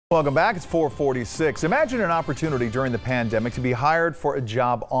Welcome back. It's 4:46. Imagine an opportunity during the pandemic to be hired for a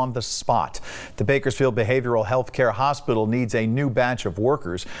job on the spot. The Bakersfield Behavioral Healthcare Hospital needs a new batch of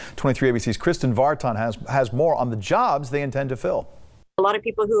workers. 23 ABC's Kristin Vartan has more on the jobs they intend to fill. A lot of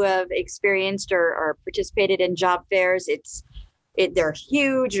people who have experienced or participated in job fairs, they're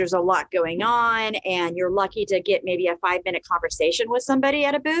huge. There's a lot going on, and you're lucky to get maybe a 5-minute conversation with somebody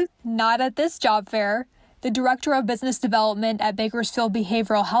at a booth. Not at this job fair. The Director of Business Development at Bakersfield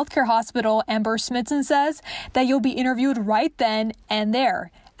Behavioral Healthcare Hospital, Amber Smithson, says that you'll be interviewed right then and there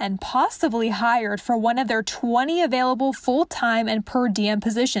and possibly hired for one of their 20 available full-time and per diem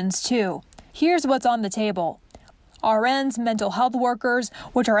positions, too. Here's what's on the table. RNs, mental health workers,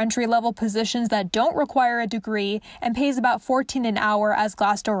 which are entry-level positions that don't require a degree and pays about $14 an hour as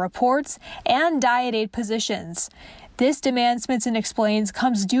Glassdoor reports, and diet aid positions. This demand, Smithson explains,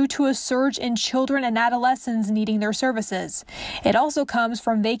 comes due to a surge in children and adolescents needing their services. It also comes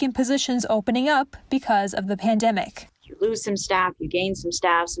from vacant positions opening up because of the pandemic. You lose some staff, you gain some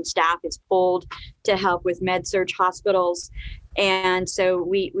staff is pulled to help with med-surg hospitals. And so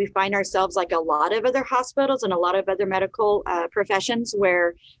we find ourselves like a lot of other hospitals and a lot of other medical professions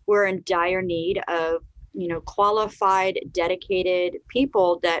where we're in dire need of qualified, dedicated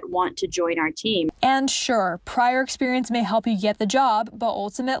people that want to join our team. And sure, prior experience may help you get the job, but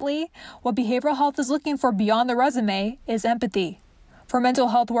ultimately, what behavioral health is looking for beyond the resume is empathy. For mental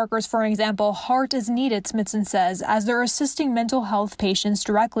health workers, for example, heart is needed, Smithson says, as they're assisting mental health patients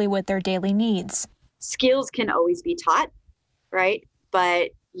directly with their daily needs. Skills can always be taught, right?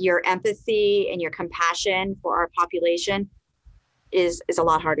 But your empathy and your compassion for our population is a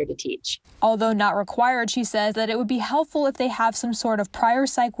lot harder to teach. Although not required, she says that it would be helpful if they have some sort of prior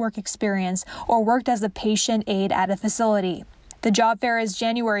psych work experience or worked as a patient aide at a facility. The job fair is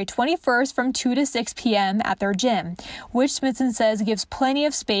January 21st from 2 to 6 p.m. at their gym, which Smithson says gives plenty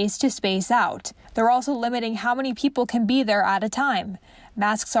of space to space out. They're also limiting how many people can be there at a time.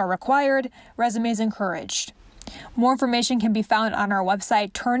 Masks are required, resumes encouraged. More information can be found on our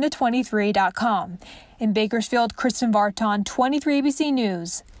website, turnto23.com. In Bakersfield, Kristin Vartan, 23 ABC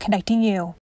News, connecting you.